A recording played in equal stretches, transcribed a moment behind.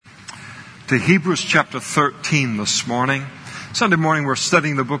to Hebrews chapter 13 this morning. Sunday morning we're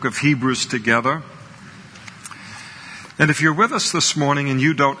studying the book of Hebrews together. And if you're with us this morning and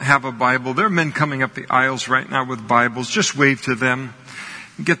you don't have a Bible, there are men coming up the aisles right now with Bibles. Just wave to them,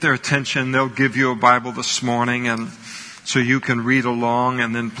 get their attention. They'll give you a Bible this morning, and so you can read along.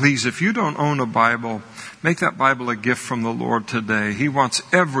 And then please, if you don't own a Bible, make that Bible a gift from the Lord today. He wants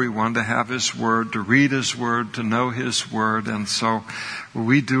everyone to have His Word, to read His Word, to know His Word. And so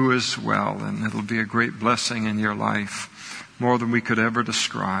we do as well. And it'll be a great blessing in your life, more than we could ever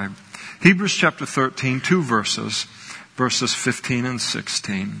describe. Hebrews chapter 13, two verses 15 and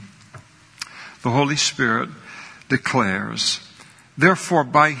 16. The Holy Spirit declares, "Therefore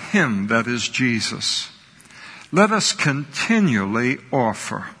by Him," that is Jesus, "let us continually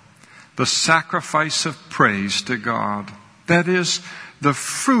offer the sacrifice of praise to God, that is, the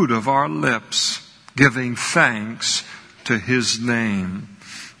fruit of our lips, giving thanks to His name.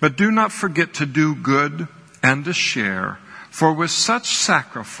 But do not forget to do good and to share, for with such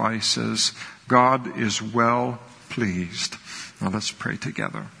sacrifices God is well pleased." Now let's pray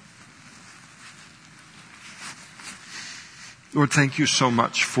together. Lord, thank you so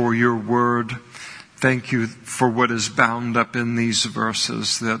much for your word. Thank you for what is bound up in these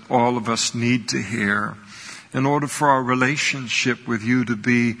verses that all of us need to hear in order for our relationship with you to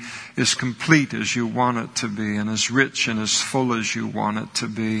be as complete as you want it to be and as rich and as full as you want it to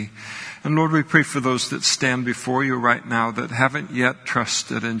be. And Lord, we pray for those that stand before you right now that haven't yet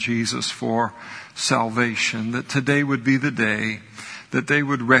trusted in Jesus for salvation, that today would be the day that they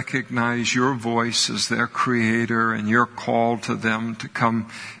would recognize your voice as their creator and your call to them to come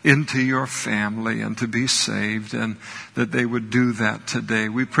into your family and to be saved, and that they would do that today.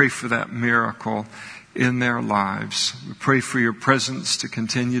 We pray for that miracle in their lives. We pray for your presence to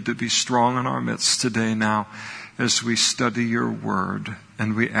continue to be strong in our midst today now as we study your word,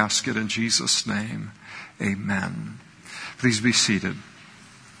 and we ask it in Jesus' name. Amen. Please be seated.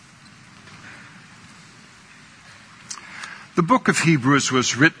 The book of Hebrews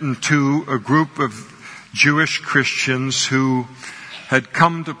was written to a group of Jewish Christians who had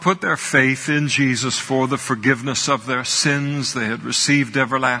come to put their faith in Jesus for the forgiveness of their sins. They had received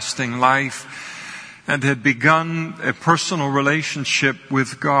everlasting life and had begun a personal relationship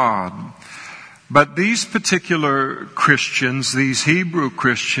with God. But these particular Christians, these Hebrew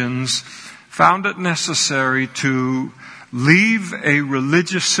Christians, found it necessary to leave a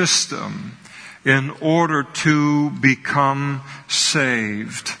religious system in order to become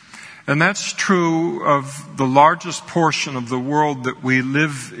saved. And that's true of the largest portion of the world that we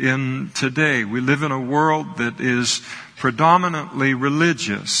live in today. We live in a world that is predominantly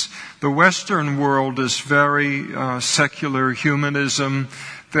religious. The Western world is very secular humanism,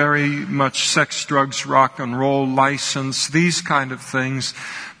 very much sex, drugs, rock and roll, license, these kind of things.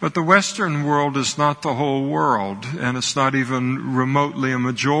 But the Western world is not the whole world, and it's not even remotely a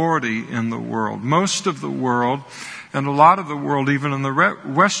majority in the world. Most of the world, and a lot of the world, even in the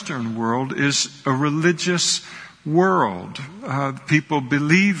Western world, is a religious world. People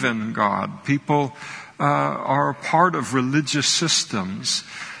believe in God. People are a part of religious systems.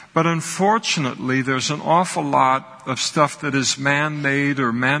 But unfortunately, there's an awful lot of stuff that is man-made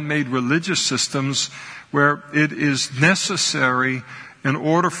or man-made religious systems where it is necessary in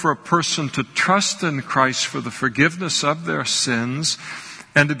order for a person to trust in Christ for the forgiveness of their sins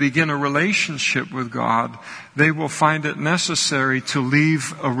and to begin a relationship with God. They will find it necessary to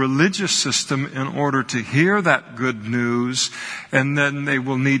leave a religious system in order to hear that good news, and then they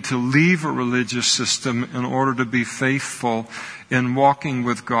will need to leave a religious system in order to be faithful in walking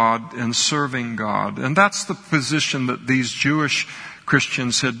with God and serving God. And that's the position that these Jewish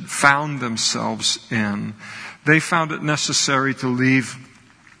Christians had found themselves in. They found it necessary to leave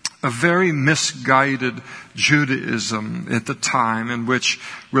a very misguided Judaism at the time, in which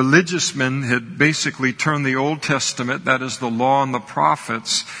religious men had basically turned the Old Testament, that is the law and the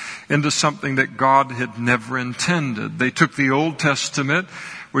prophets, into something that God had never intended. They took the Old Testament,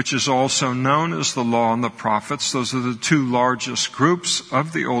 which is also known as the law and the prophets. Those are the two largest groups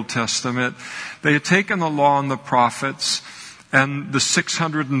of the Old Testament. They had taken the law and the prophets and the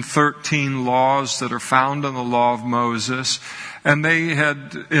 613 laws that are found in the law of Moses, and they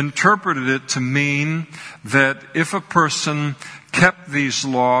had interpreted it to mean that if a person kept these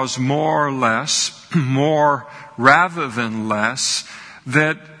laws more or less, more rather than less,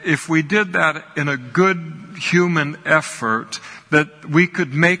 that if we did that in a good human effort, that we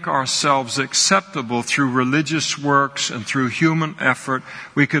could make ourselves acceptable through religious works and through human effort.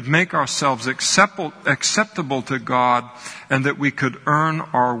 We could make ourselves acceptable to God, and that we could earn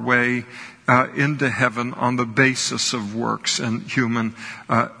our way into heaven on the basis of works and human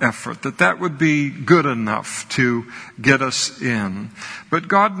effort, that would be good enough to get us in. But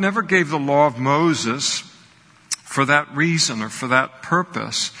God never gave the law of Moses for that reason or for that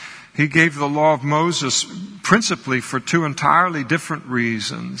purpose. He gave the law of Moses principally for two entirely different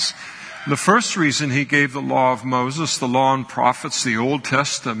reasons. The first reason he gave the law of Moses, the law and prophets, the Old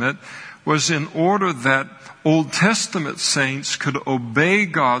Testament, was in order that Old Testament saints could obey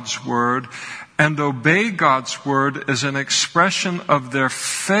God's word, and obey God's word as an expression of their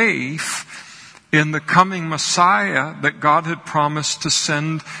faith in the coming Messiah that God had promised to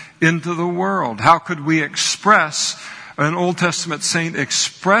send into the world. How could we an Old Testament saint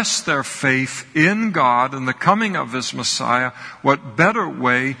express their faith in God and the coming of His Messiah? What better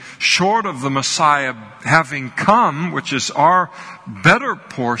way, short of the Messiah having come, which is our better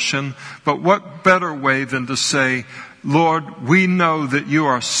portion, but what better way than to say, Lord, we know that you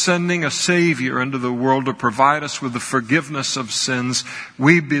are sending a Savior into the world to provide us with the forgiveness of sins.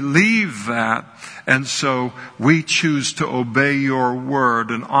 We believe that, and so we choose to obey your word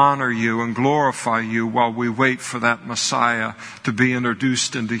and honor you and glorify you while we wait for that Messiah to be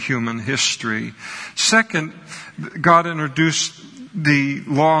introduced into human history. Second, God introduced the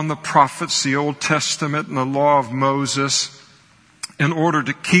law and the prophets, the Old Testament and the law of Moses, in order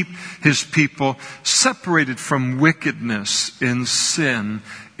to keep His people separated from wickedness and sin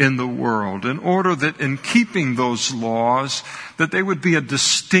in the world, in order that in keeping those laws, that they would be a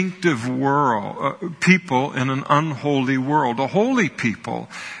distinctive people in an unholy world, a holy people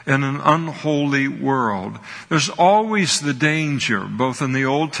in an unholy world. There's always the danger, both in the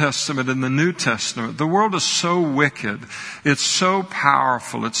Old Testament and the New Testament. The world is so wicked, it's so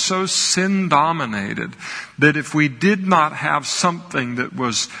powerful, it's so sin-dominated, that if we did not have something that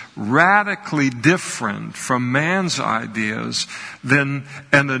was radically different from man's ideas, then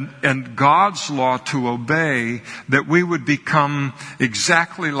and God's law to obey, that we would become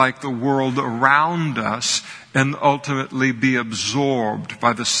exactly like the world around us and ultimately be absorbed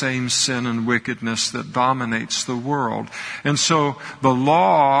by the same sin and wickedness that dominates the world. And so the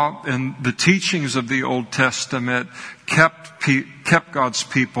law and the teachings of the Old Testament kept God's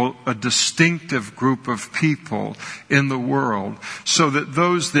people a distinctive group of people in the world, so that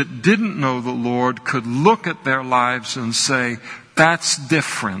those that didn't know the Lord could look at their lives and say, that's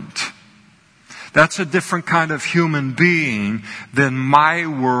different. That's a different kind of human being than my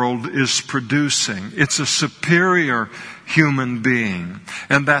world is producing. It's a superior human being,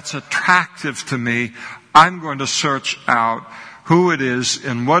 and that's attractive to me. I'm going to search out who it is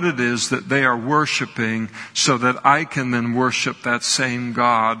and what it is that they are worshiping, so that I can then worship that same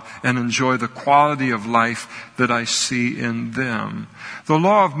God and enjoy the quality of life that I see in them. The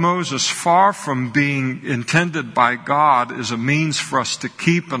law of Moses, far from being intended by God as a means for us to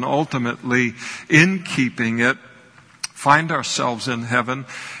keep and ultimately in keeping it find ourselves in heaven,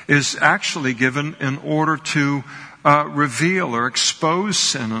 is actually given in order to reveal or expose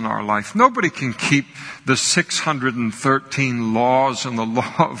sin in our life. Nobody can keep the 613 laws in the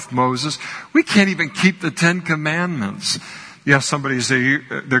law of Moses. We can't even keep the 10 Commandments. Yes, somebody say,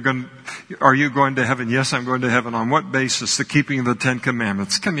 are you going to heaven? Yes, I'm going to heaven. On what basis? The keeping of the 10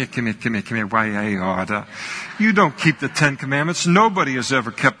 Commandments. Come here. Why I oughta. You don't keep the 10 Commandments. Nobody has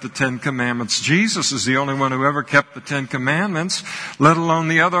ever kept the 10 Commandments. Jesus is the only one who ever kept the 10 Commandments, let alone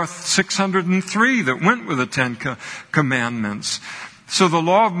the other 603 that went with the 10 Commandments. So the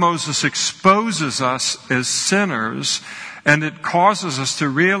law of Moses exposes us as sinners, and it causes us to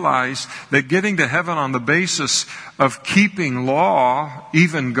realize that getting to heaven on the basis of keeping law,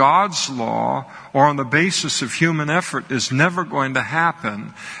 even God's law, or on the basis of human effort is never going to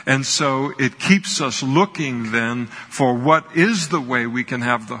happen. And so it keeps us looking then for what is the way we can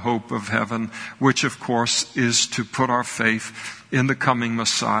have the hope of heaven, which of course is to put our faith in the coming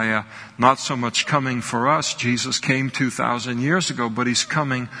Messiah. Not so much coming for us. Jesus came 2,000 years ago, but He's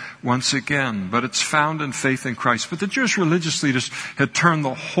coming once again. But it's found in faith in Christ. But the Jewish religious leaders had turned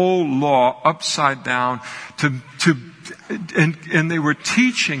the whole law upside down and they were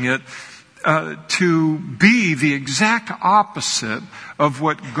teaching it to be the exact opposite of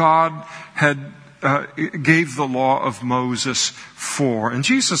what God had gave the law of Moses for. And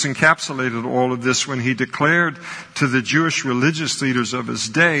Jesus encapsulated all of this when He declared to the Jewish religious leaders of His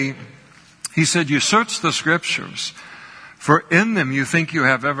day, He said, you search the Scriptures, for in them you think you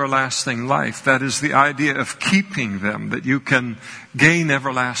have everlasting life. That is the idea of keeping them, that you can gain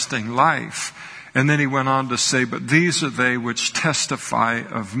everlasting life. And then he went on to say, but these are they which testify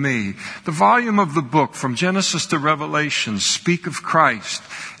of me. The volume of the book, from Genesis to Revelation, speak of Christ.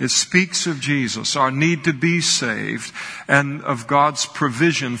 It speaks of Jesus, our need to be saved, and of God's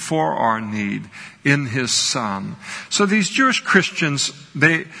provision for our need in His Son. So these Jewish Christians,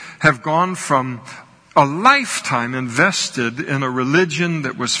 they have gone from a lifetime invested in a religion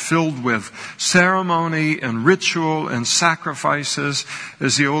that was filled with ceremony and ritual and sacrifices,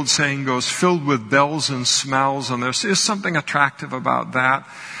 as the old saying goes, filled with bells and smells, and there is something attractive about that.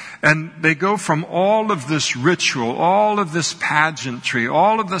 And they go from all of this ritual, all of this pageantry,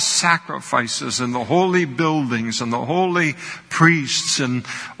 all of the sacrifices and the holy buildings and the holy priests and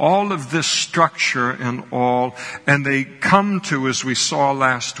all of this structure and all. And they come to, as we saw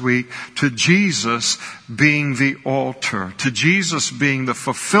last week, to Jesus being the altar, to Jesus being the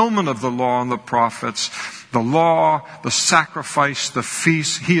fulfillment of the law and the prophets. The law, the sacrifice, the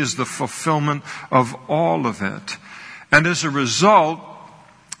feast, He is the fulfillment of all of it. And as a result,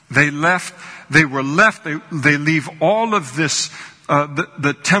 they leave all of this,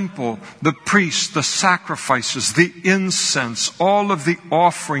 the temple, the priests, the sacrifices, the incense, all of the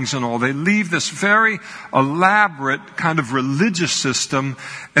offerings and all. They leave this very elaborate kind of religious system,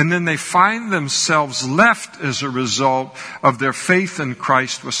 and then they find themselves left as a result of their faith in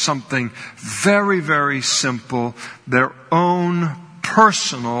Christ with something very, very simple, their own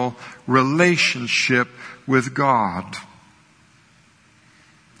personal relationship with God.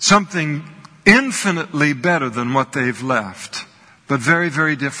 Something infinitely better than what they've left, but very,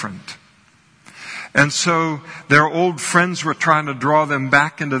 very different. And so their old friends were trying to draw them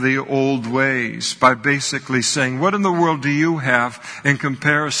back into the old ways by basically saying, what in the world do you have in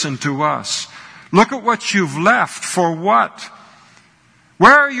comparison to us? Look at what you've left. For what?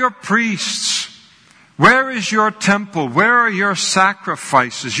 Where are your priests? Where is your temple? Where are your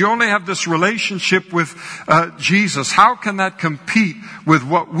sacrifices? You only have this relationship with Jesus. How can that compete with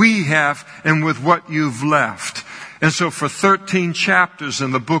what we have and with what you've left? And so for 13 chapters in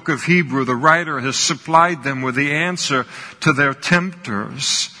the book of Hebrew, the writer has supplied them with the answer to their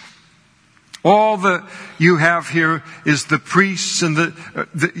tempters. All that you have here is the priests and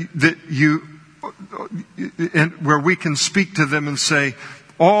where we can speak to them and say,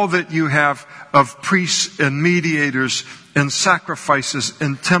 all that you have of priests and mediators and sacrifices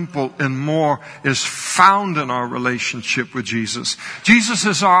and temple and more is found in our relationship with Jesus. Jesus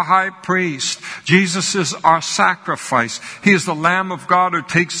is our high priest. Jesus is our sacrifice. He is the Lamb of God who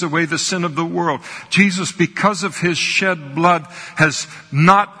takes away the sin of the world. Jesus, because of His shed blood,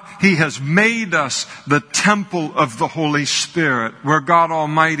 He has made us the temple of the Holy Spirit, where God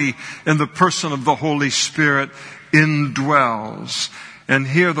Almighty in the person of the Holy Spirit indwells. And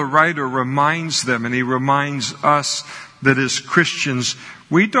here the writer reminds them, and he reminds us, that as Christians,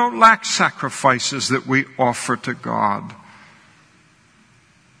 we don't lack sacrifices that we offer to God.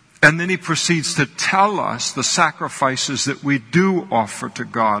 And then he proceeds to tell us the sacrifices that we do offer to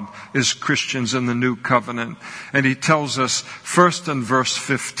God as Christians in the new covenant. And he tells us first in verse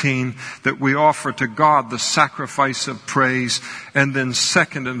 15 that we offer to God the sacrifice of praise. And then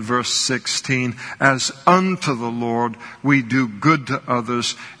second in verse 16, as unto the Lord we do good to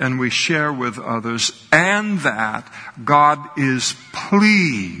others and we share with others, and that God is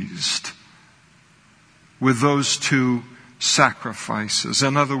pleased with those two sacrifices.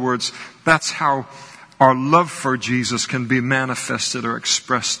 In other words, that's how our love for Jesus can be manifested or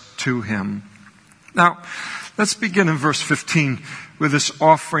expressed to Him. Now, let's begin in verse 15 with this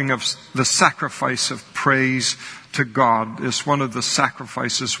offering of the sacrifice of praise to God. It's one of the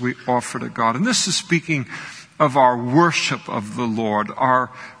sacrifices we offer to God. And this is speaking of our worship of the Lord, our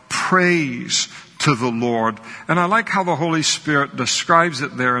praise to the Lord. And I like how the Holy Spirit describes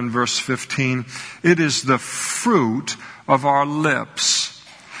it there in verse 15. It is the fruit of our lips.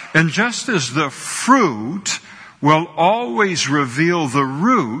 And just as the fruit will always reveal the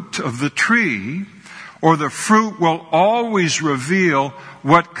root of the tree, or the fruit will always reveal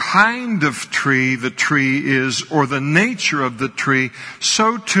what kind of tree the tree is, or the nature of the tree,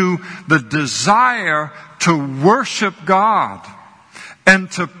 so too the desire to worship God and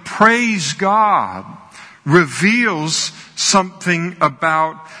to praise God reveals something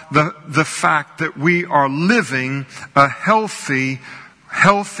about the fact that we are living a healthy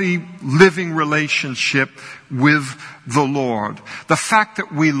living relationship with the Lord. The fact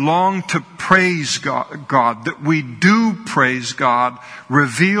that we long to praise God, that we do praise God,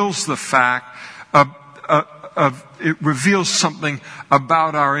 reveals the fact it reveals something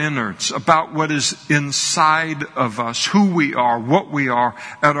about our innards, about what is inside of us, who we are, what we are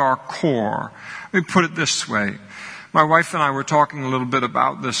at our core. Let me put it this way. My wife and I were talking a little bit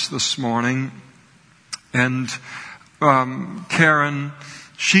about this morning, And Karen,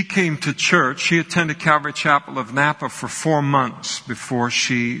 she came to church. She attended Calvary Chapel of Napa for 4 months before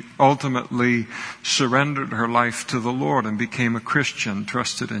she ultimately surrendered her life to the Lord and became a Christian,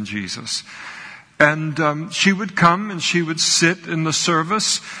 trusted in Jesus. And she would come and she would sit in the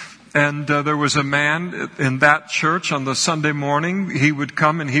service. And there was a man in that church on the Sunday morning. He would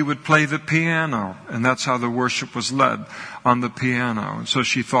come and he would play the piano. And that's how the worship was led, on the piano. And so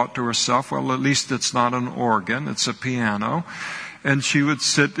she thought to herself, well, at least it's not an organ, it's a piano. And she would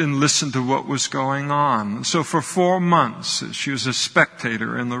sit and listen to what was going on. So for 4 months, she was a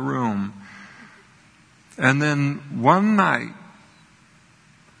spectator in the room. And then one night,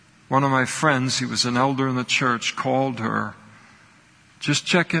 one of my friends, he was an elder in the church, called her, just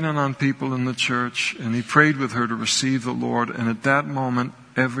checking in on people in the church, and he prayed with her to receive the Lord, and at that moment,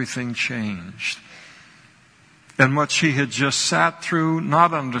 everything changed. And what she had just sat through,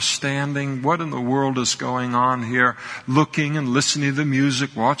 not understanding what in the world is going on here, looking and listening to the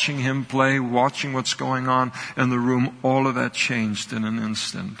music, watching him play, watching what's going on in the room, all of that changed in an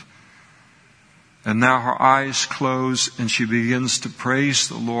instant. And now her eyes close and she begins to praise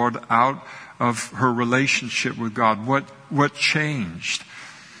the Lord out of her relationship with God. What changed?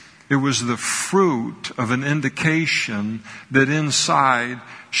 It was the fruit of an indication that inside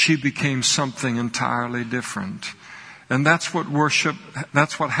she became something entirely different. And that's what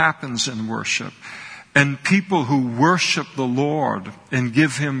happens in worship. And people who worship the Lord and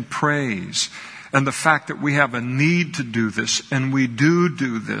give Him praise, and the fact that we have a need to do this, and we do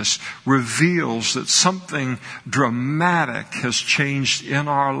this, reveals that something dramatic has changed in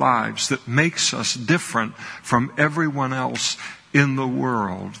our lives that makes us different from everyone else in the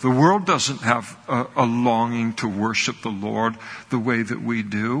world. The world doesn't have a longing to worship the Lord the way that we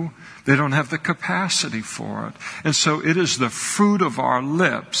do. They don't have the capacity for it. And so it is the fruit of our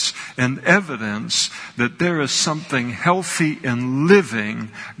lips and evidence that there is something healthy and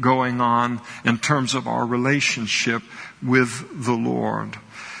living going on in terms of our relationship with the Lord.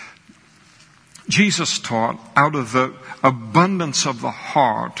 Jesus taught, out of the abundance of the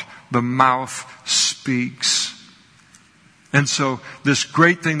heart, the mouth speaks. And so this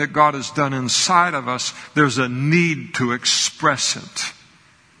great thing that God has done inside of us, there's a need to express it.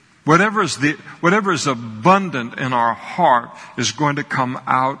 Whatever is abundant in our heart is going to come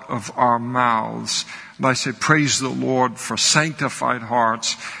out of our mouths. And I say, praise the Lord for sanctified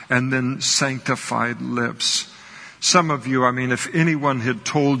hearts and then sanctified lips. Some of you, if anyone had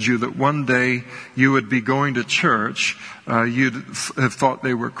told you that one day you would be going to church, you'd have thought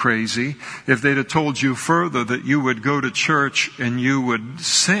they were crazy. If they'd have told you further that you would go to church and you would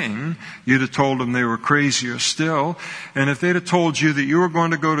sing, you'd have told them they were crazier still. And if they'd have told you that you were going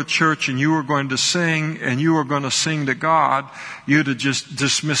to go to church and you were going to sing and you were going to sing to God, you'd have just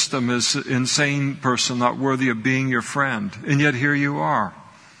dismissed them as an insane person, not worthy of being your friend. And yet here you are,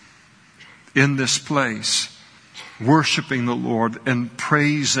 in this place, worshiping the Lord and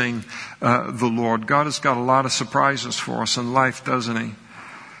praising the Lord. God has got a lot of surprises for us in life, doesn't He?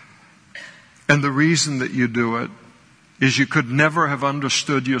 And the reason that you do it is you could never have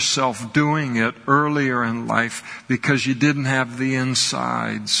understood yourself doing it earlier in life because you didn't have the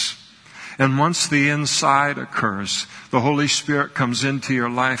insides. And once the inside occurs, the Holy Spirit comes into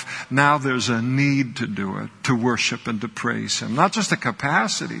your life. Now there's a need to do it, to worship and to praise Him. Not just a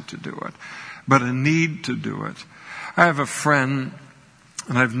capacity to do it, but a need to do it. I have a friend,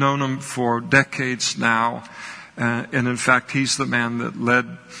 and I've known him for decades now, and in fact, he's the man that led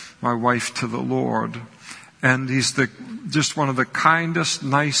my wife to the Lord. And he's just one of the kindest,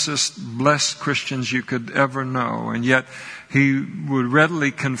 nicest, blessed Christians you could ever know. And yet, he would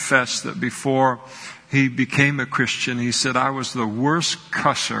readily confess that before he became a Christian, he said, I was the worst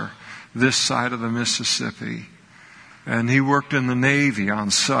cusser this side of the Mississippi. And he worked in the Navy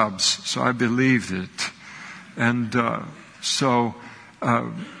on subs, so I believed it. And so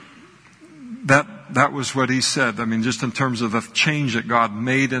that was what he said. Just in terms of the change that God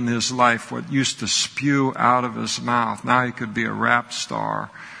made in his life, what used to spew out of his mouth. Now he could be a rap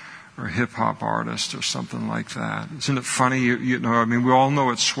star or a hip-hop artist or something like that. Isn't it funny? We all know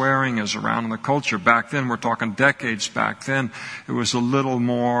what swearing is around in the culture. Back then, we're talking decades back then, it was a little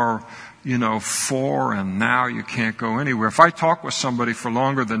more foreign. Now you can't go anywhere. If I talk with somebody for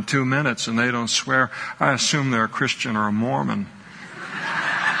longer than 2 minutes and they don't swear, I assume they're a Christian or a Mormon.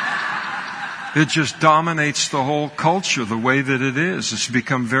 It just dominates the whole culture the way that it is. It's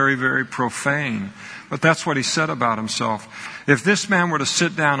become very, very profane. But that's what he said about himself. If this man were to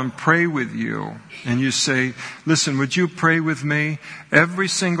sit down and pray with you, and you say, listen, would you pray with me? Every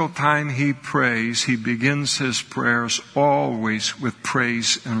single time he prays, he begins his prayers always with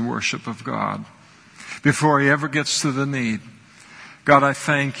praise and worship of God. before he ever gets to the need. God, I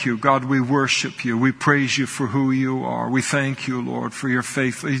thank you. God, we worship you. We praise you for who you are. We thank you, Lord, for your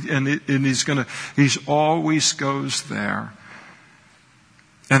faith. And he's always goes there.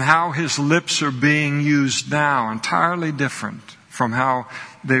 And how his lips are being used now, entirely different from how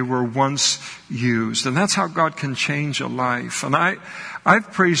they were once used. And that's how God can change a life. And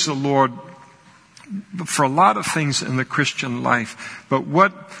I've praised the Lord for a lot of things in the Christian life, but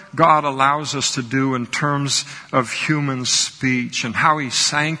what God allows us to do in terms of human speech and how he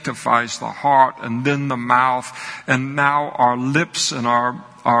sanctifies the heart and then the mouth, and now our lips and our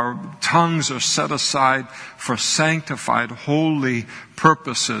tongues are set aside for sanctified, holy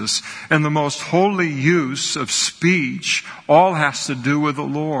purposes. And the most holy use of speech all has to do with the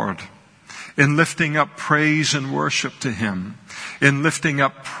Lord, in lifting up praise and worship to him, in lifting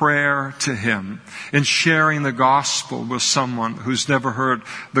up prayer to him, in sharing the gospel with someone who's never heard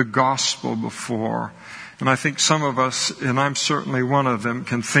the gospel before. And I think some of us, and I'm certainly one of them,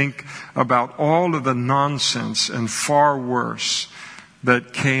 can think about all of the nonsense and far worse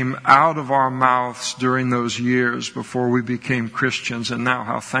that came out of our mouths during those years before we became Christians, and now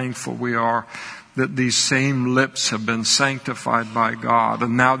how thankful we are that these same lips have been sanctified by God,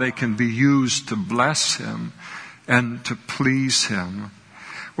 and now they can be used to bless him and to please him.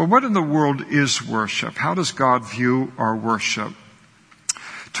 Well, what in the world is worship? How does God view our worship?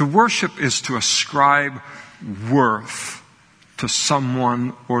 To worship is to ascribe worth to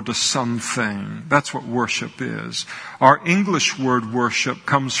someone or to something. That's what worship is. Our English word worship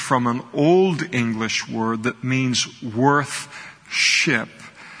comes from an Old English word that means worth-ship.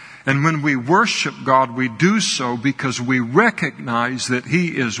 And when we worship God, we do so because we recognize that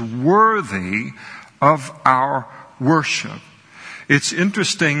he is worthy of our worship. It's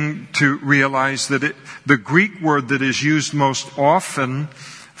interesting to realize that the Greek word that is used most often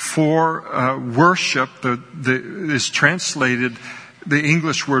for worship is translated, the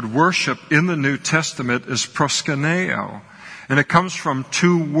English word worship in the New Testament is proskuneo. And it comes from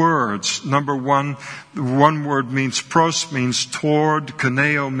two words. Number one word means pros, means toward.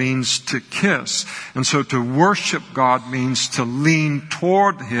 Kuneo means to kiss. And so to worship God means to lean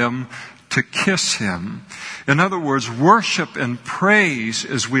toward him, to kiss him. In other words, worship and praise,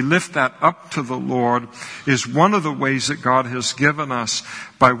 as we lift that up to the Lord, is one of the ways that God has given us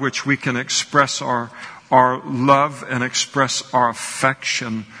by which we can express our love and express our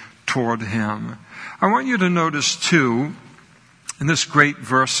affection toward him. I want you to notice too, in this great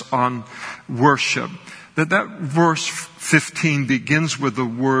verse on worship, that verse 15 begins with the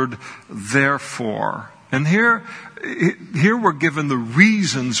word therefore. And here we're given the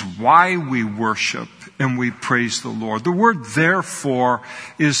reasons why we worship and we praise the Lord. The word therefore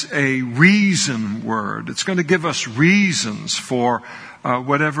is a reason word. It's going to give us reasons for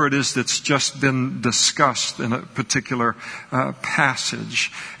whatever it is that's just been discussed in a particular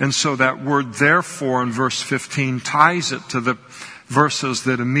passage. And so that word therefore in verse 15 ties it to the verses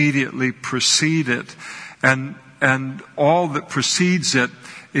that immediately precede it. And all that precedes it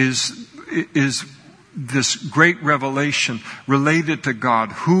is this great revelation related to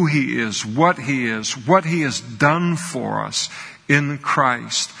God, who he is, what he has done for us in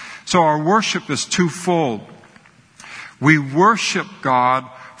Christ. So our worship is twofold. We worship God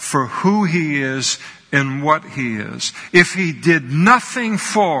for who he is and what he is. If he did nothing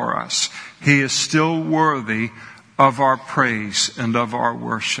for us, he is still worthy of our praise and of our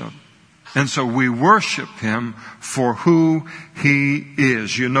worship. And so we worship him for who he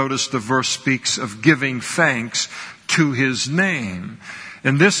is. You notice the verse speaks of giving thanks to his name.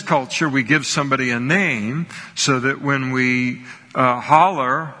 In this culture, we give somebody a name so that when we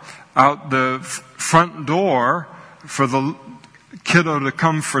holler out the front door for the kiddo to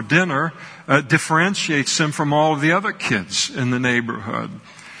come for dinner, differentiates them from all of the other kids in the neighborhood.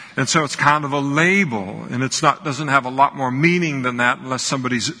 And so it's kind of a label, and doesn't have a lot more meaning than that unless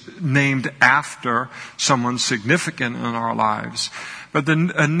somebody's named after someone significant in our lives. But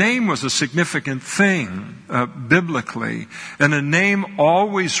a name was a significant thing biblically, and a name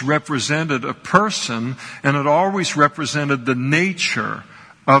always represented a person, and it always represented the nature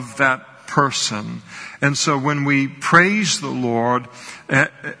of that person. And so when we praise the Lord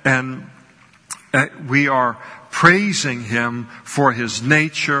and we are praising him for his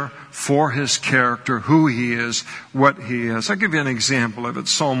nature, for his character, who he is, what he is. I'll give you an example of it.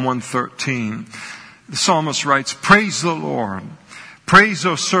 Psalm 113. The psalmist writes, "Praise the Lord. Praise,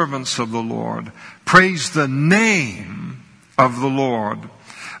 O servants of the Lord. Praise the name of the Lord.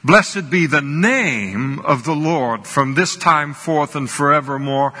 Blessed be the name of the Lord from this time forth and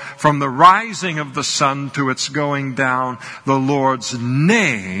forevermore. From the rising of the sun to its going down, the Lord's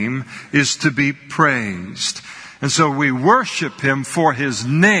name is to be praised. And so we worship Him for His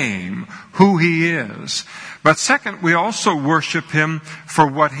name, who He is. But second, we also worship Him for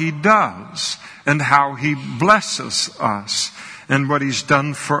what He does and how He blesses us and what He's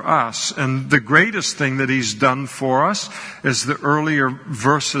done for us. And the greatest thing that He's done for us, as the earlier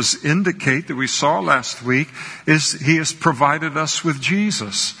verses indicate that we saw last week, is He has provided us with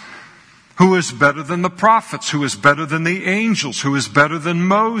Jesus, who is better than the prophets, who is better than the angels, who is better than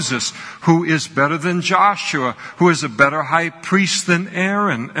Moses, who is better than Joshua, who is a better high priest than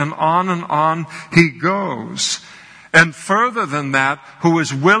Aaron, and on he goes. And further than that, who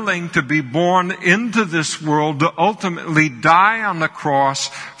is willing to be born into this world to ultimately die on the cross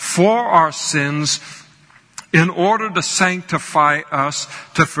for our sins in order to sanctify us,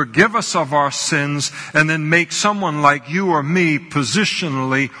 to forgive us of our sins, and then make someone like you or me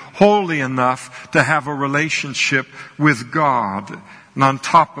positionally holy enough to have a relationship with God. And on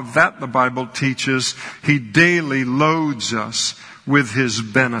top of that, the Bible teaches He daily loads us with His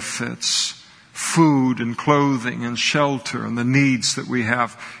benefits. Food and clothing and shelter and the needs that we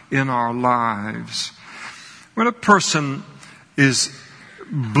have in our lives. When a person is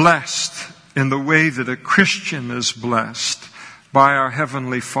blessed in the way that a Christian is blessed by our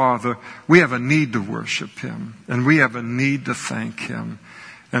Heavenly Father, we have a need to worship Him and we have a need to thank Him,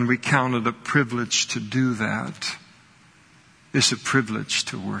 and we count it a privilege to do that. It's a privilege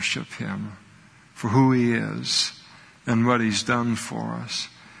to worship Him for who He is and what He's done for us.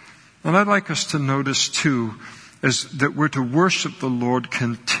 And I'd like us to notice too, is that we're to worship the Lord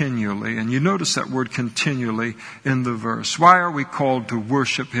continually. And you notice that word continually in the verse. Why are we called to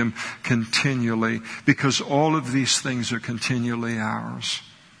worship Him continually? Because all of these things are continually ours.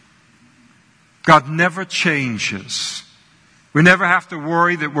 God never changes. We never have to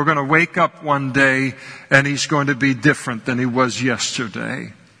worry that we're going to wake up one day and He's going to be different than He was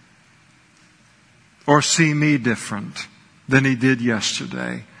yesterday. Or see me different than He did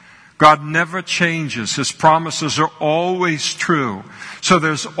yesterday. God never changes. His promises are always true. So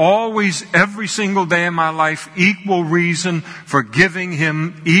there's always, every single day in my life, equal reason for giving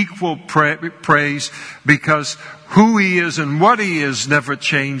Him equal praise, because who He is and what He is never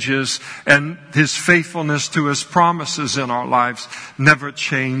changes, and His faithfulness to His promises in our lives never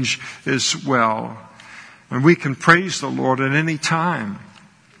change as well. And we can praise the Lord at any time.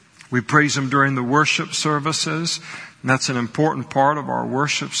 We praise Him during the worship services. And that's an important part of our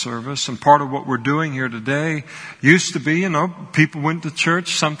worship service. And part of what we're doing here today used to be, people went to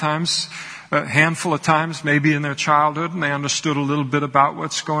church sometimes, a handful of times, maybe in their childhood, and they understood a little bit about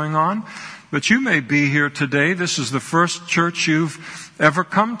what's going on. But you may be here today. This is the first church you've ever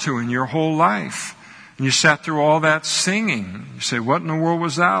come to in your whole life. And you sat through all that singing. You say, what in the world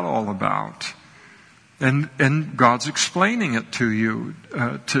was that all about? And God's explaining it to you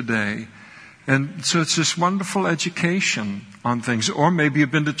today. And so it's this wonderful education on things. Or maybe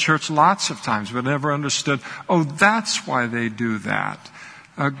you've been to church lots of times but never understood, that's why they do that.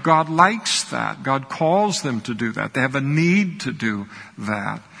 God likes that. God calls them to do that. They have a need to do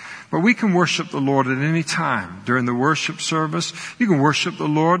that. But we can worship the Lord at any time. During the worship service, you can worship the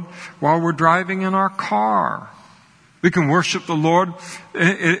Lord while we're driving in our car. We can worship the Lord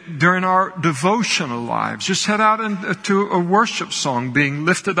during our devotional lives. Just head out to a worship song being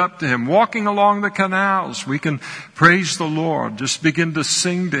lifted up to Him. Walking along the canals, we can praise the Lord. Just begin to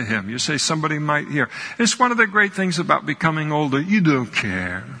sing to Him. You say somebody might hear. It's one of the great things about becoming older. You don't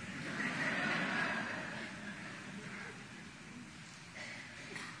care.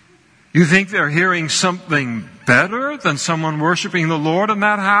 You think they're hearing something better than someone worshiping the Lord in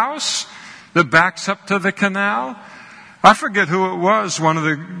that house that backs up to the canal? I forget who it was, one of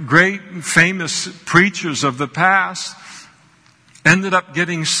the great famous preachers of the past, ended up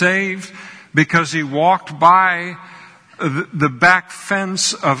getting saved because he walked by the back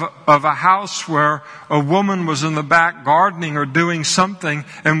fence of a house where a woman was in the back gardening or doing something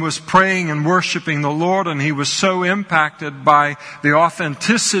and was praying and worshiping the Lord, and he was so impacted by the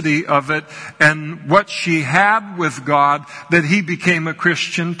authenticity of it and what she had with God that he became a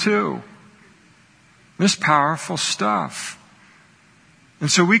Christian too. This powerful stuff. And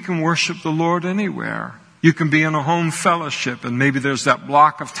so we can worship the Lord anywhere. You can be in a home fellowship, and maybe there's that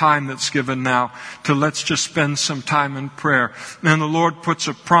block of time that's given now to let's just spend some time in prayer. And the Lord puts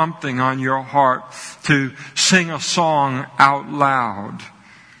a prompting on your heart to sing a song out loud.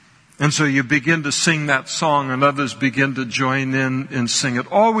 And so you begin to sing that song, and others begin to join in and sing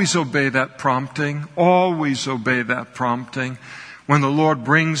it. Always obey that prompting. Always obey that prompting. When the Lord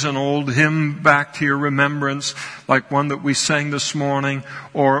brings an old hymn back to your remembrance, like one that we sang this morning,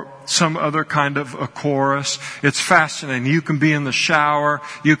 or some other kind of a chorus, it's fascinating. You can be in the shower,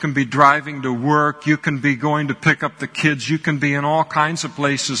 you can be driving to work, you can be going to pick up the kids, you can be in all kinds of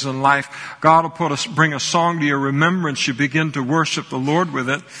places in life. God will bring a song to your remembrance. You begin to worship the Lord with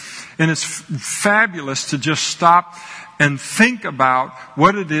it. And it's fabulous to just stop and think about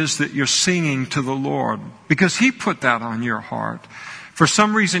what it is that you're singing to the Lord, because He put that on your heart. For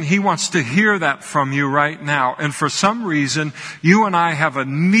some reason, He wants to hear that from you right now. And for some reason, you and I have a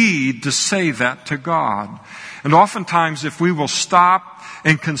need to say that to God. And oftentimes, if we will stop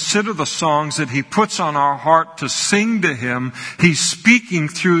and consider the songs that He puts on our heart to sing to Him, He's speaking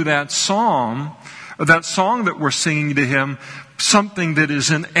through that psalm, or that song that we're singing to Him, something that is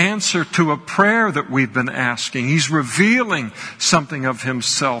an answer to a prayer that we've been asking. He's revealing something of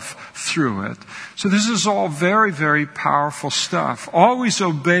Himself through it. So this is all very, very powerful stuff. Always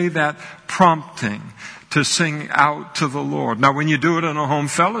obey that prompting to sing out to the Lord. Now, when you do it in a home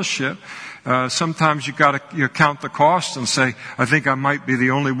fellowship, sometimes you count the cost and say, I think I might be the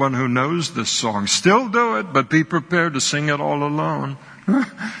only one who knows this song. Still do it, but be prepared to sing it all alone.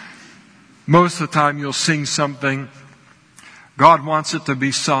 Most of the time you'll sing something. God wants it to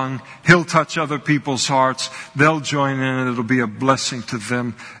be sung. He'll touch other people's hearts. They'll join in, and it'll be a blessing to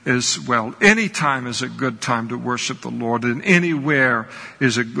them as well. Any time is a good time to worship the Lord, and anywhere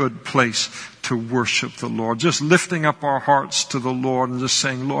is a good place to worship the Lord. Just lifting up our hearts to the Lord and just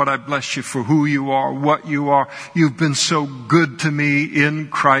saying, Lord, I bless you for who you are, what you are. You've been so good to me in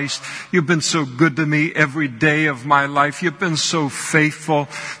Christ. You've been so good to me every day of my life. You've been so faithful.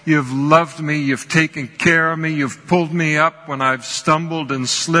 You've loved me. You've taken care of me. You've pulled me up when I've stumbled and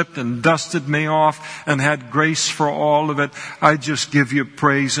slipped and dusted me off and had grace for all of it. I just give you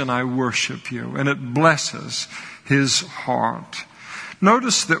praise and I worship you. And it blesses His heart.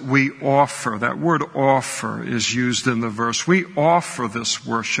 Notice that we offer, that word offer is used in the verse. We offer this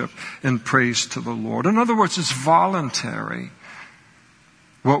worship and praise to the Lord. In other words, it's voluntary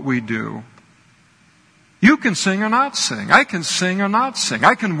what we do. You can sing or not sing. I can sing or not sing.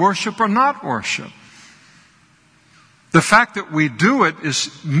 I can worship or not worship. The fact that we do it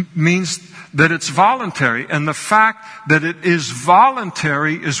means that it's voluntary. And the fact that it is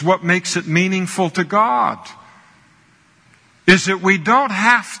voluntary is what makes it meaningful to God. Is that we don't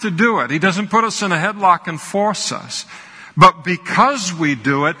have to do it. He doesn't put us in a headlock and force us. But because we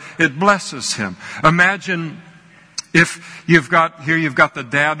do it, it blesses Him. Imagine if you've got the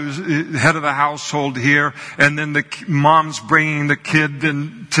dad who's head of the household here, and then the mom's bringing the kid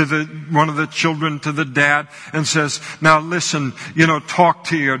one of the children to the dad and says, now listen, talk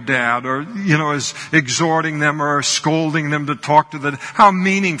to your dad, or, is exhorting them or scolding them to talk to the dad. How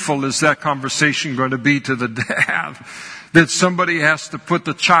meaningful is that conversation going to be to the dad? That somebody has to put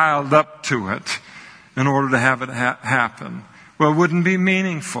the child up to it in order to have it happen. Well, it wouldn't be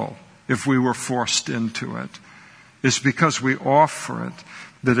meaningful if we were forced into it. It's because we offer it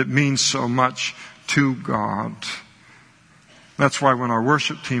that it means so much to God. That's why when our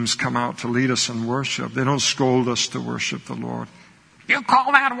worship teams come out to lead us in worship, they don't scold us to worship the Lord. You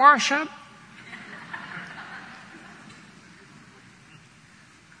call that worship?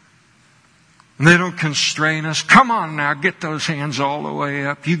 And they don't constrain us. Come on now, get those hands all the way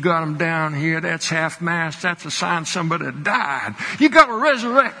up. You got them down here. That's half-mast. That's a sign somebody died. You got a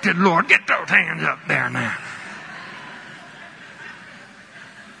resurrected Lord. Get those hands up there now.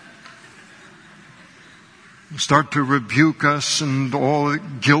 Start to rebuke us and all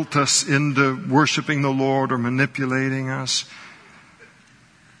guilt us into worshiping the Lord or manipulating us.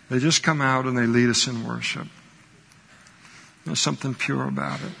 They just come out and they lead us in worship. There's something pure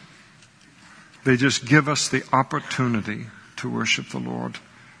about it. They just give us the opportunity to worship the Lord.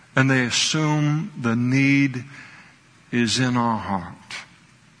 And they assume the need is in our heart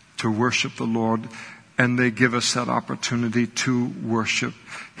to worship the Lord. And they give us that opportunity to worship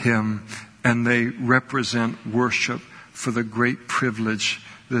Him. And they represent worship for the great privilege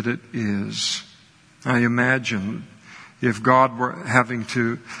that it is. I imagine if God were having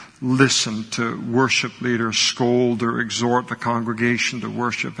to listen to worship leaders scold or exhort the congregation to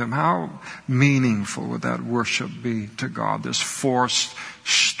worship Him, how meaningful would that worship be to God? This forced,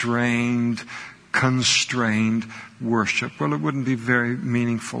 strained, constrained worship. Well, it wouldn't be very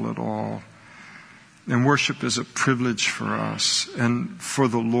meaningful at all. And worship is a privilege for us. And for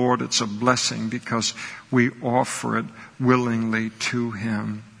the Lord, it's a blessing because we offer it willingly to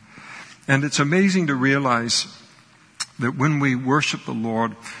Him. And it's amazing to realize that when we worship the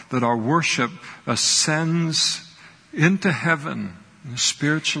Lord, that our worship ascends into heaven,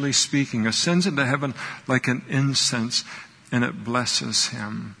 spiritually speaking, ascends into heaven like an incense. and it blesses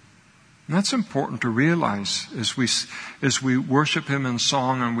him. And that's important to realize as we worship him in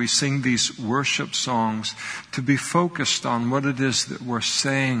song and we sing these worship songs, to be focused on what it is that we're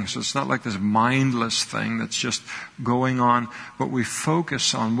saying. So it's not like this mindless thing that's just going on, but we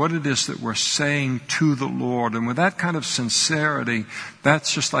focus on what it is that we're saying to the Lord. And with that kind of sincerity,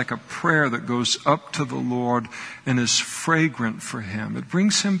 that's just like a prayer that goes up to the Lord and is fragrant for him. It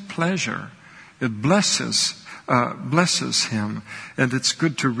brings him pleasure. It blesses him, and it's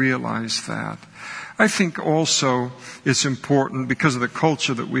good to realize that. I think also it's important, because of the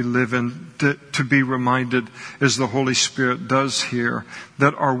culture that we live in, to be reminded, as the Holy Spirit does here,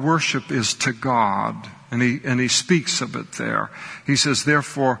 that our worship is to God. And he speaks of it there. He says,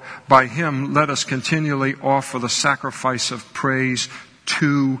 therefore, by him let us continually offer the sacrifice of praise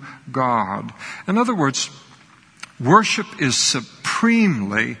to God. In other words, worship is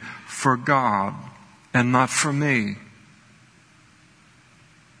supremely for God and not for me.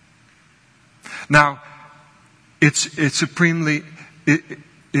 Now, it's supremely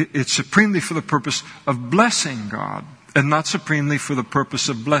for the purpose of blessing God, and not supremely for the purpose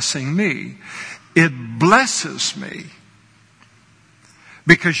of blessing me. It blesses me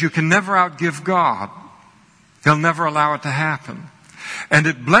because you can never outgive God. He'll never allow it to happen. And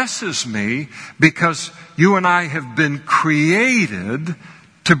it blesses me because you and I have been created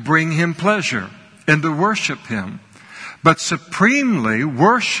to bring him pleasure and to worship him. But supremely,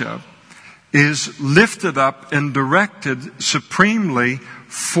 worship is lifted up and directed supremely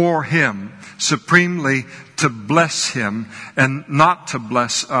for him, supremely to bless him and not to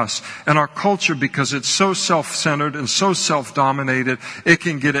bless us. And our culture, because it's so self-centered and so self-dominated, it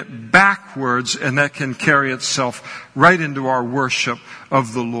can get it backwards, and that can carry itself right into our worship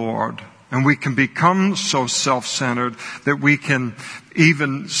of the Lord. And we can become so self-centered that we can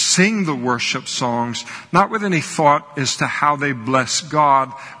even sing the worship songs, not with any thought as to how they bless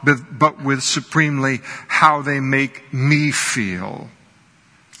God, but with supremely how they make me feel.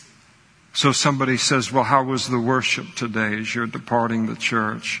 So somebody says, well, how was the worship today as you're departing the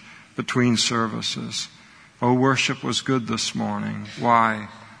church between services? Oh, worship was good this morning. Why?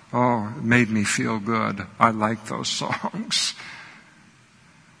 Oh, it made me feel good. I like those songs.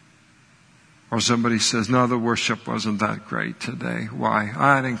 Or somebody says, no, the worship wasn't that great today. Why?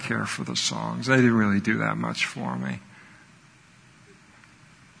 I didn't care for the songs. They didn't really do that much for me.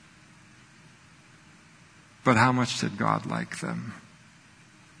 But how much did God like them?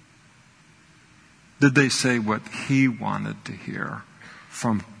 Did they say what he wanted to hear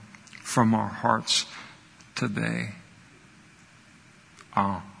from our hearts today?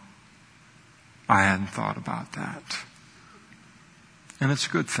 Oh, I hadn't thought about that. And it's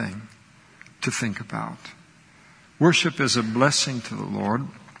a good thing to think about. Worship is a blessing to the Lord.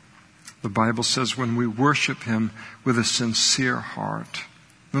 The Bible says when we worship him with a sincere heart.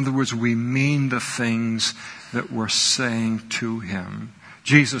 In other words, we mean the things that we're saying to him.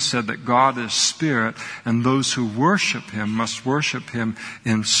 Jesus said that God is spirit, and those who worship him must worship him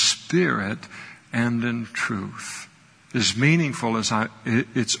in spirit and in truth. It's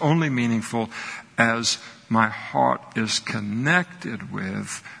only meaningful as my heart is connected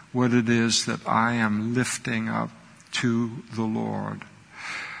with what it is that I am lifting up to the Lord.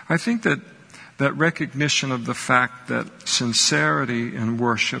 I think that recognition of the fact that sincerity in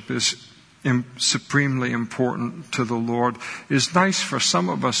worship is supremely important to the Lord is nice for some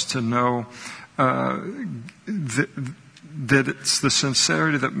of us to know that it's the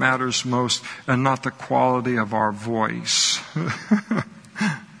sincerity that matters most and not the quality of our voice.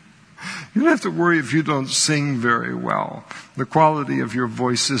 You don't have to worry if you don't sing very well. The quality of your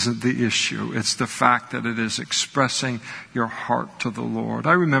voice isn't the issue. It's the fact that it is expressing your heart to the Lord.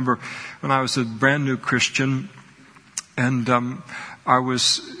 I remember when I was a brand new Christian, and I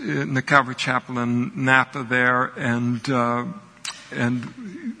was in the Calvary Chapel in Napa there, and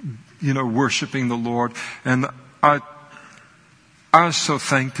worshiping the Lord. And I was so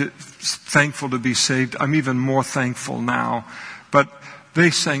thankful to be saved. I'm even more thankful now. But they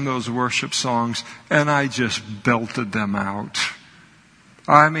sang those worship songs, and I just belted them out.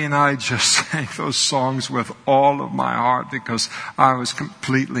 I just sang those songs with all of my heart because I was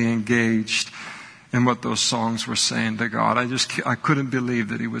completely engaged in what those songs were saying to God. I couldn't believe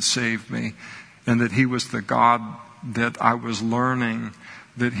that he would save me and that he was the God that I was learning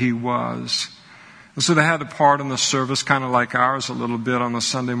that he was. And so they had a part in the service, kind of like ours a little bit on the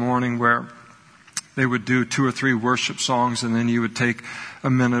Sunday morning, where they would do 2 or 3 worship songs, and then you would take a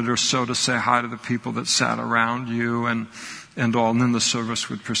minute or so to say hi to the people that sat around you. And and all. And then the service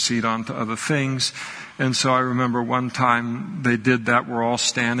would proceed on to other things. And so I remember one time they did that. We're all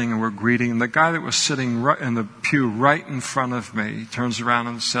standing and we're greeting. And the guy that was sitting right in the pew right in front of me turns around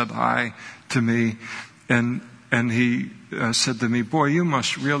and said hi to me. And he said to me, "Boy, you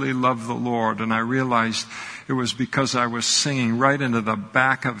must really love the Lord." And I realized it was because I was singing right into the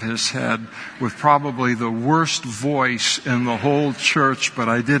back of his head with probably the worst voice in the whole church, but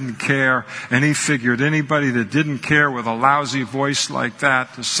I didn't care. And he figured anybody that didn't care with a lousy voice like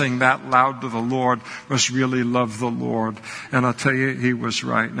that to sing that loud to the Lord must really love the Lord. And I'll tell you, he was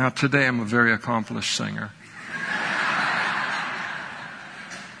right. Now today I'm a very accomplished singer.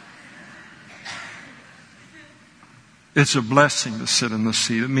 It's a blessing to sit in the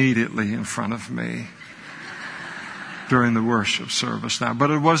seat immediately in front of me during the worship service now. But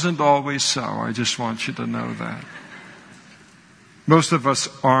it wasn't always so. I just want you to know that. Most of us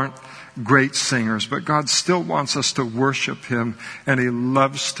aren't great singers, but God still wants us to worship Him, and He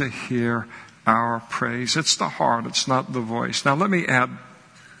loves to hear our praise. It's the heart, it's not the voice. Now let me add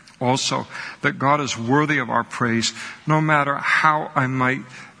also that God is worthy of our praise no matter how I might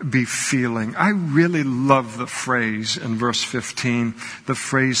be feeling. I really love the phrase in verse 15, the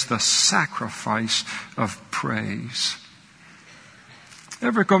phrase, the sacrifice of praise.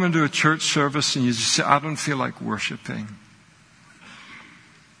 Ever come into a church service and you just say, "I don't feel like worshiping"?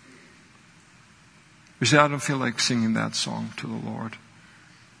 You say, "I don't feel like singing that song to the Lord."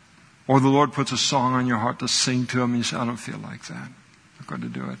 Or the Lord puts a song on your heart to sing to Him and you say, "I don't feel like that. I'm going to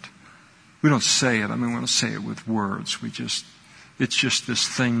do it." We don't say it. I mean, we don't say it with words. It's just this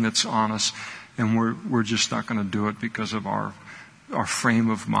thing that's on us, and we're just not going to do it because of our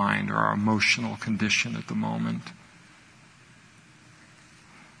frame of mind or our emotional condition at the moment.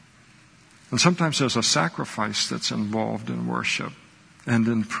 And sometimes there's a sacrifice that's involved in worship and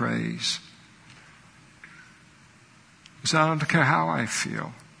in praise. You say, "I don't care how I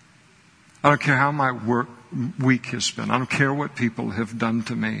feel. I don't care how my week has been. I don't care what people have done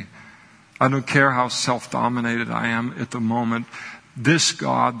to me. I don't care how self-dominated I am at the moment. This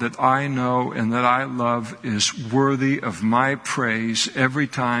God that I know and that I love is worthy of my praise every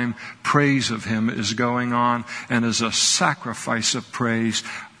time praise of Him is going on. And as a sacrifice of praise,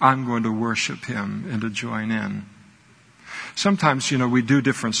 I'm going to worship Him and to join in." Sometimes, we do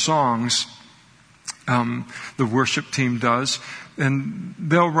different songs. The worship team does. And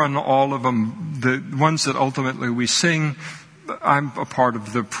they'll run all of them. The ones that ultimately we sing, I'm a part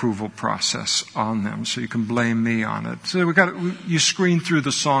of the approval process on them, so you can blame me on it. So you screen through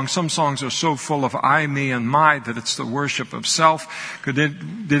the songs. Some songs are so full of I, me, and my that it's the worship of self.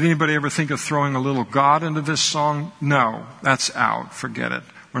 Did anybody ever think of throwing a little God into this song? No, that's out. Forget it.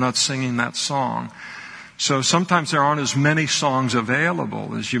 We're not singing that song. So sometimes there aren't as many songs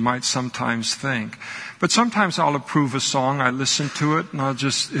available as you might sometimes think. But sometimes I'll approve a song, I listen to it, and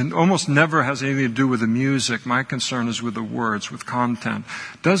it almost never has anything to do with the music. My concern is with the words, with content.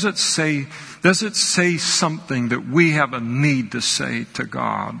 Does it say something that we have a need to say to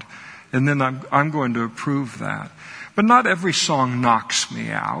God? And then I'm going to approve that. But not every song knocks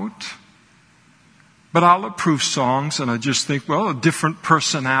me out. But I'll approve songs, and I just think, well, a different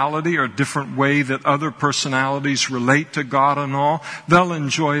personality or a different way that other personalities relate to God and all, they'll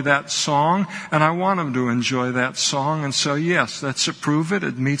enjoy that song, and I want them to enjoy that song. And so, yes, let's approve it.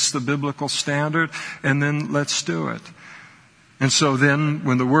 It meets the biblical standard, and then let's do it. And so then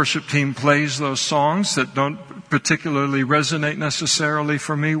when the worship team plays those songs that don't particularly resonate necessarily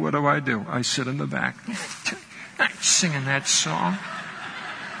for me, what do? I sit in the back. I'm not singing that song.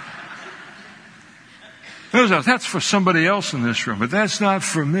 That's for somebody else in this room, but that's not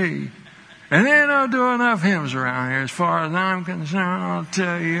for me. And they don't do enough hymns around here as far as I'm concerned, I'll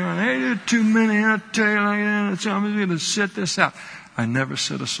tell you. And they do too many, I'll tell you like that. Somebody's going to sit this out. I never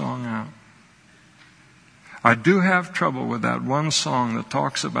sit a song out. I do have trouble with that one song that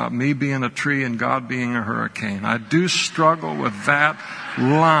talks about me being a tree and God being a hurricane. I do struggle with that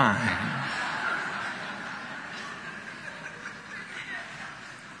line.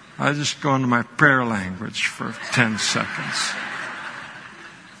 I just go into my prayer language for 10 seconds.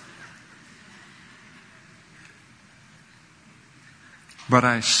 But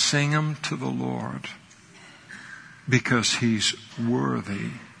I sing them to the Lord because He's worthy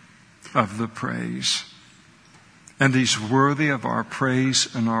of the praise. And He's worthy of our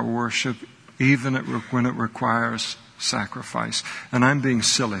praise and our worship, even when it requires sacrifice. And I'm being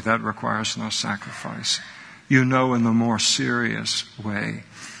silly. That requires no sacrifice. In the more serious way,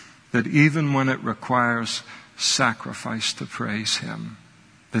 that even when it requires sacrifice to praise Him,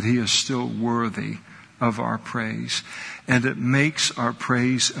 that He is still worthy of our praise. And it makes our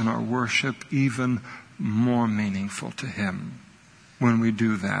praise and our worship even more meaningful to Him when we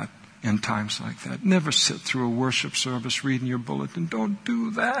do that in times like that. Never sit through a worship service reading your bulletin. Don't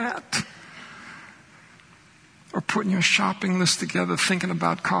do that. Or putting your shopping list together thinking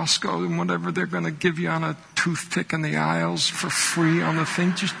about Costco and whatever they're going to give you on a toothpick in the aisles for free on the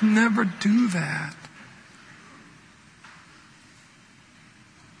thing. Just never do that.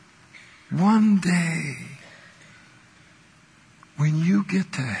 One day, when you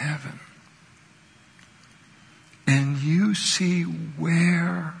get to heaven and you see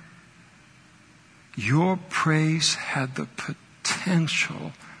where your praise had the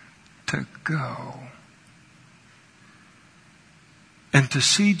potential to go, and to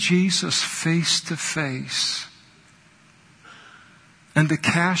see Jesus face to face, and to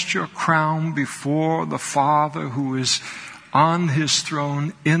cast your crown before the Father who is on His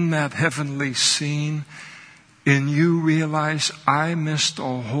throne in that heavenly scene, and you realize, I missed a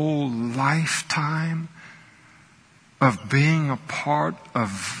whole lifetime of being a part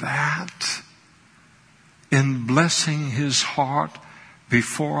of that, in blessing His heart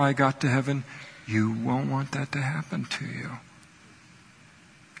before I got to heaven. You won't want that to happen to you.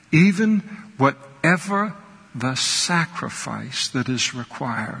 Even whatever the sacrifice that is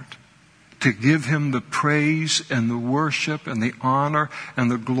required to give Him the praise and the worship and the honor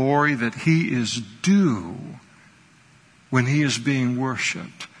and the glory that He is due when He is being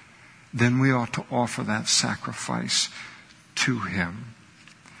worshiped, then we ought to offer that sacrifice to Him.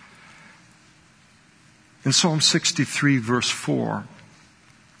 In Psalm 63, verse 4,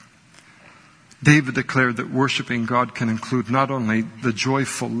 David declared that worshiping God can include not only the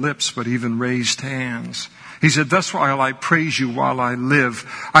joyful lips, but even raised hands. He said, thus while I praise you while I live,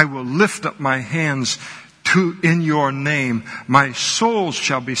 I will lift up my hands in your name. My soul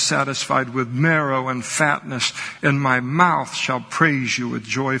shall be satisfied with marrow and fatness, and my mouth shall praise you with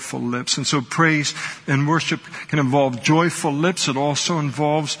joyful lips. And so praise and worship can involve joyful lips. It also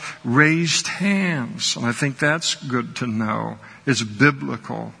involves raised hands. And I think that's good to know. It's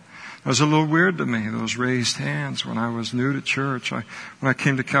biblical. It was a little weird to me, those raised hands, when I was new to church. When I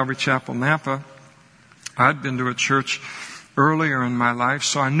came to Calvary Chapel, Napa, I'd been to a church earlier in my life,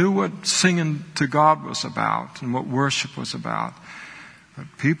 so I knew what singing to God was about and what worship was about. But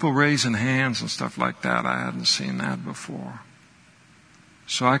people raising hands and stuff like that, I hadn't seen that before.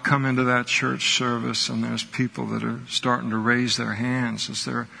 So I come into that church service and there's people that are starting to raise their hands as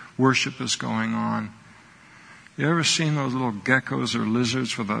their worship is going on. You ever seen those little geckos or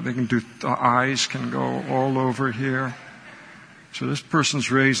lizards with the eyes can go all over here? So this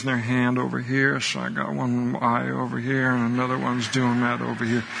person's raising their hand over here, so I got one eye over here and another one's doing that over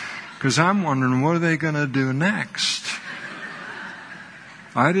here. Because I'm wondering, what are they going to do next?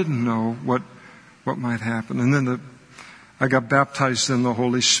 I didn't know what might happen. And then I got baptized in the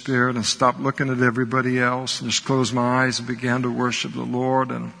Holy Spirit and stopped looking at everybody else and just closed my eyes and began to worship the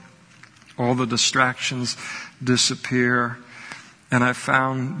Lord, and all the distractions disappear. And I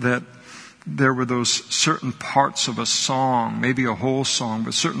found that there were those certain parts of a song, maybe a whole song,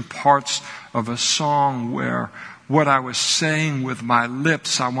 but certain parts of a song where what I was saying with my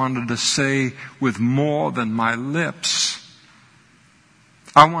lips, I wanted to say with more than my lips.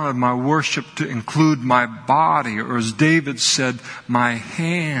 I wanted my worship to include my body, or as David said, my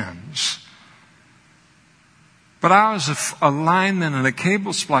hands. But I was a lineman and a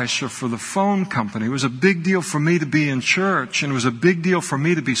cable splicer for the phone company. It was a big deal for me to be in church, and it was a big deal for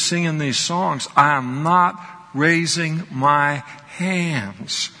me to be singing these songs. I am not raising my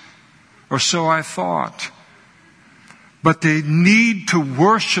hands, or so I thought. But the need to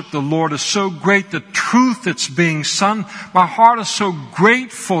worship the Lord is so great. The truth that's being sung, my heart is so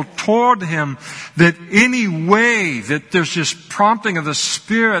grateful toward Him that any way that there's just prompting of the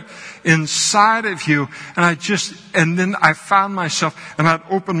Spirit inside of you, and then I found myself, and I'd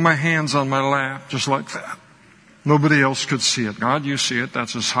open my hands on my lap just like that. Nobody else could see it. God, you see it.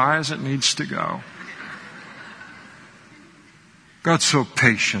 That's as high as it needs to go. God's so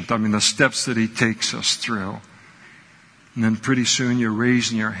patient. I mean, the steps that He takes us through. And then pretty soon you're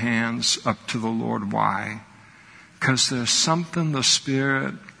raising your hands up to the Lord. Why? Because there's something the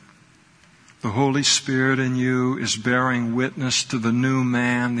Spirit, the Holy Spirit in you is bearing witness to the new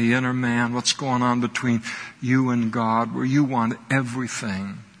man, the inner man, what's going on between you and God, where you want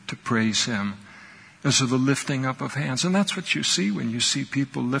everything to praise Him. And so the lifting up of hands. And that's what you see when you see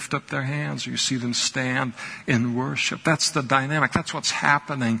people lift up their hands, or you see them stand in worship. That's the dynamic. That's what's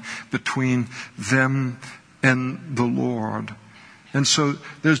happening between them and the Lord. And so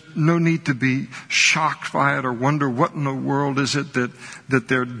there's no need to be shocked by it or wonder what in the world is it that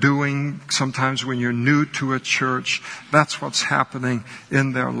they're doing. Sometimes when you're new to a church, that's what's happening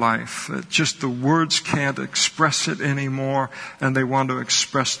in their life. Just the words can't express it anymore, and they want to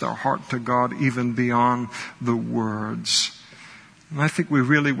express their heart to God even beyond the words. And I think we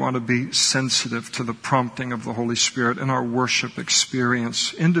really want to be sensitive to the prompting of the Holy Spirit in our worship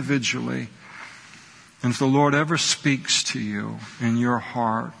experience individually. And if the Lord ever speaks to you in your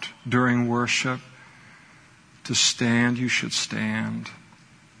heart during worship to stand, you should stand.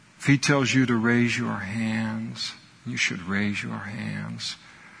 If He tells you to raise your hands, you should raise your hands.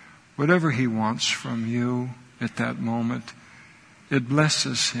 Whatever He wants from you at that moment, it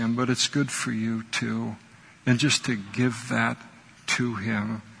blesses Him, but it's good for you too. And just to give that to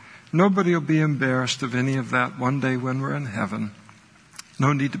Him. Nobody will be embarrassed of any of that one day when we're in heaven.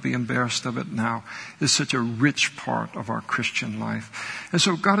 No need to be embarrassed of it now. It's such a rich part of our Christian life. And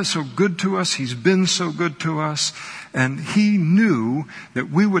so God is so good to us. He's been so good to us. And He knew that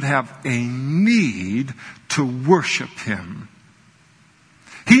we would have a need to worship Him.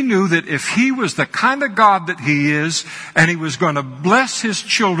 He knew that if He was the kind of God that He is, and He was going to bless His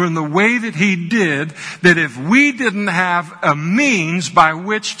children the way that He did, that if we didn't have a means by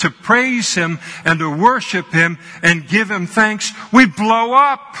which to praise Him and to worship Him and give Him thanks, we'd blow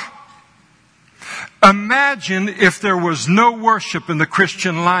up. Imagine if there was no worship in the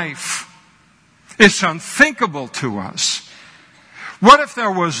Christian life. It's unthinkable to us. What if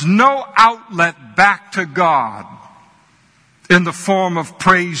there was no outlet back to God in the form of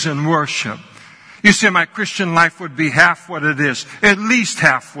praise and worship? You see, my Christian life would be half what it is, at least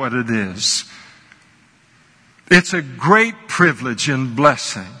half what it is. It's a great privilege and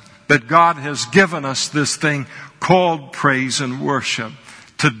blessing that God has given us this thing called praise and worship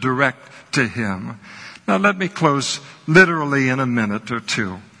to direct to Him. Now let me close literally in a minute or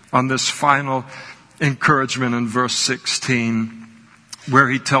two on this final encouragement in verse 16, where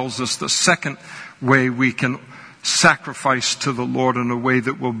he tells us the second way we can sacrifice to the Lord in a way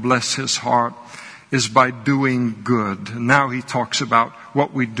that will bless His heart is by doing good. And now he talks about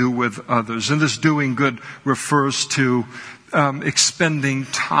what we do with others. And this doing good refers to expending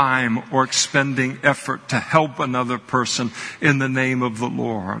time or expending effort to help another person in the name of the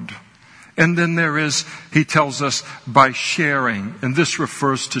Lord. And then he tells us by sharing, and this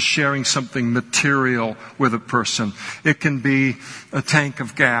refers to sharing something material with a person. It can be a tank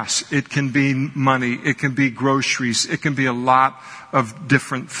of gas, it can be money, it can be groceries, it can be a lot of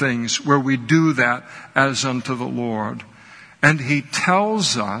different things where we do that as unto the Lord. And he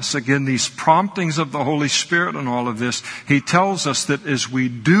tells us, again, these promptings of the Holy Spirit and all of this, he tells us that as we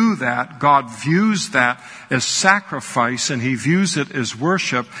do that, God views that as sacrifice and He views it as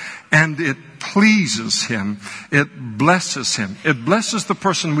worship, and it pleases Him. It blesses Him. It blesses the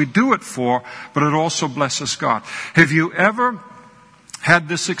person we do it for, but it also blesses God. Have you ever had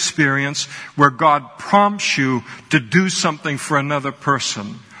this experience where God prompts you to do something for another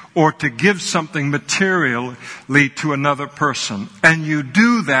person, or to give something materially to another person, and you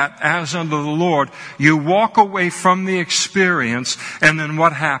do that as unto the Lord? You walk away from the experience, and then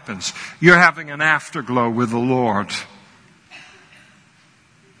what happens? You're having an afterglow with the Lord.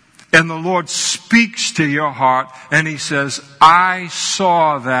 And the Lord speaks to your heart, and He says, I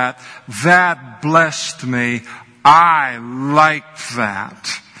saw that. That blessed me. I liked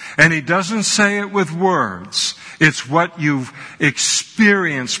that. And He doesn't say it with words. It's what you've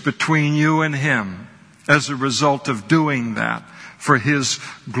experienced between you and Him as a result of doing that for His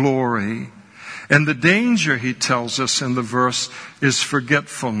glory. And the danger, he tells us in the verse, is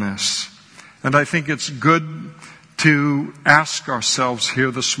forgetfulness. And I think it's good to ask ourselves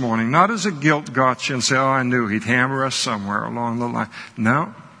here this morning, not as a guilt gotcha and say, oh, I knew He'd hammer us somewhere along the line.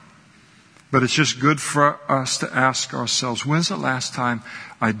 No. But it's just good for us to ask ourselves, when's the last time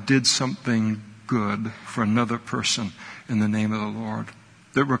I did something good for another person in the name of the Lord?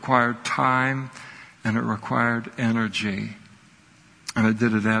 That required time and it required energy. And I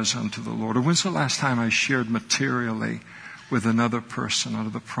did it as unto the Lord. Or when's the last time I shared materially with another person under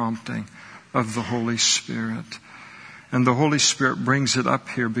the prompting of the Holy Spirit? And the Holy Spirit brings it up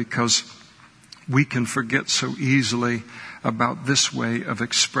here because we can forget so easily about this way of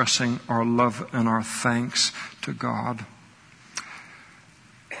expressing our love and our thanks to God.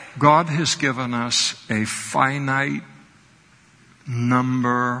 God has given us a finite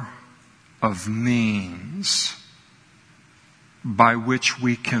number of means by which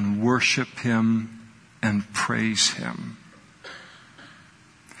we can worship Him and praise Him.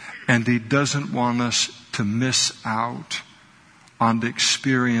 And He doesn't want us to miss out on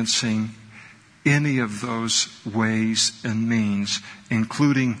experiencing any of those ways and means,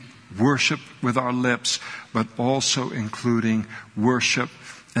 including worship with our lips, but also including worship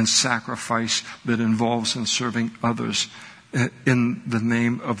and sacrifice that involves in serving others in the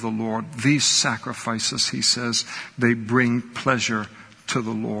name of the Lord. These sacrifices, he says, they bring pleasure to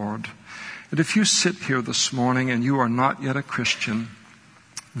the Lord. And if you sit here this morning and you are not yet a Christian,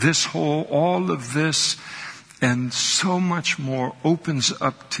 all of this and so much more opens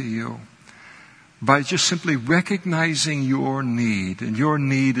up to you by just simply recognizing your need. And your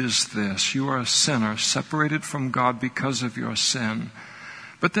need is this: you are a sinner separated from God because of your sin.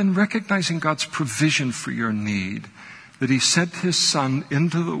 But then recognizing God's provision for your need, that he sent his Son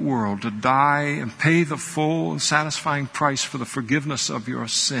into the world to die and pay the full and satisfying price for the forgiveness of your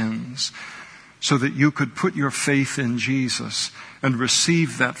sins, so that you could put your faith in Jesus and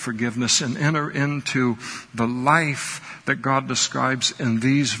receive that forgiveness and enter into the life that God describes in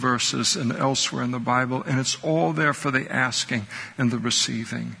these verses and elsewhere in the Bible. And it's all there for the asking and the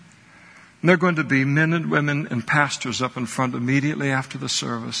receiving. And there are going to be men and women and pastors up in front immediately after the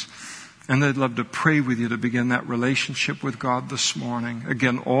service. And they'd love to pray with you to begin that relationship with God this morning.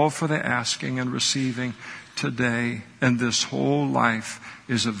 Again, all for the asking and receiving today. And this whole life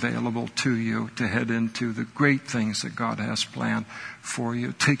is available to you to head into the great things that God has planned for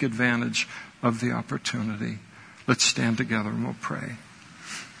you. Take advantage of the opportunity. Let's stand together and we'll pray.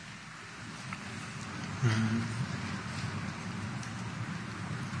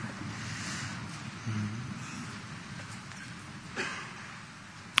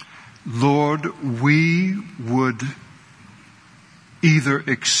 Lord, we would either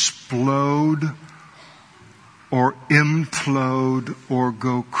explode or implode or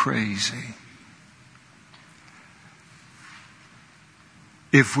go crazy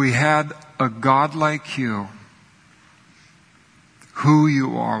if we had a God like you, who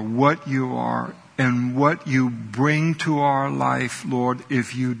you are, what you are, and what you bring to our life, Lord,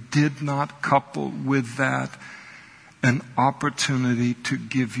 if you did not couple with that an opportunity to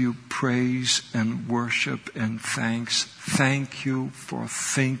give you praise and worship and thanks. Thank you for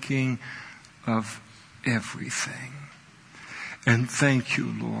thinking of everything. And thank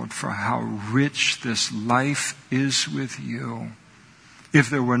you, Lord, for how rich this life is with you.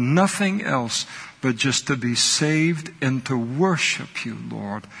 If there were nothing else but just to be saved and to worship you,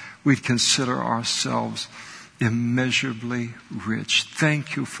 Lord, we'd consider ourselves immeasurably rich.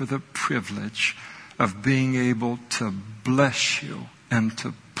 Thank you for the privilege of being able to bless you and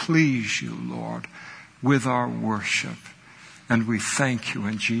to please you, Lord, with our worship. And we thank you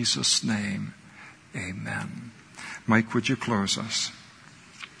in Jesus' name. Amen. Mike, would you close us?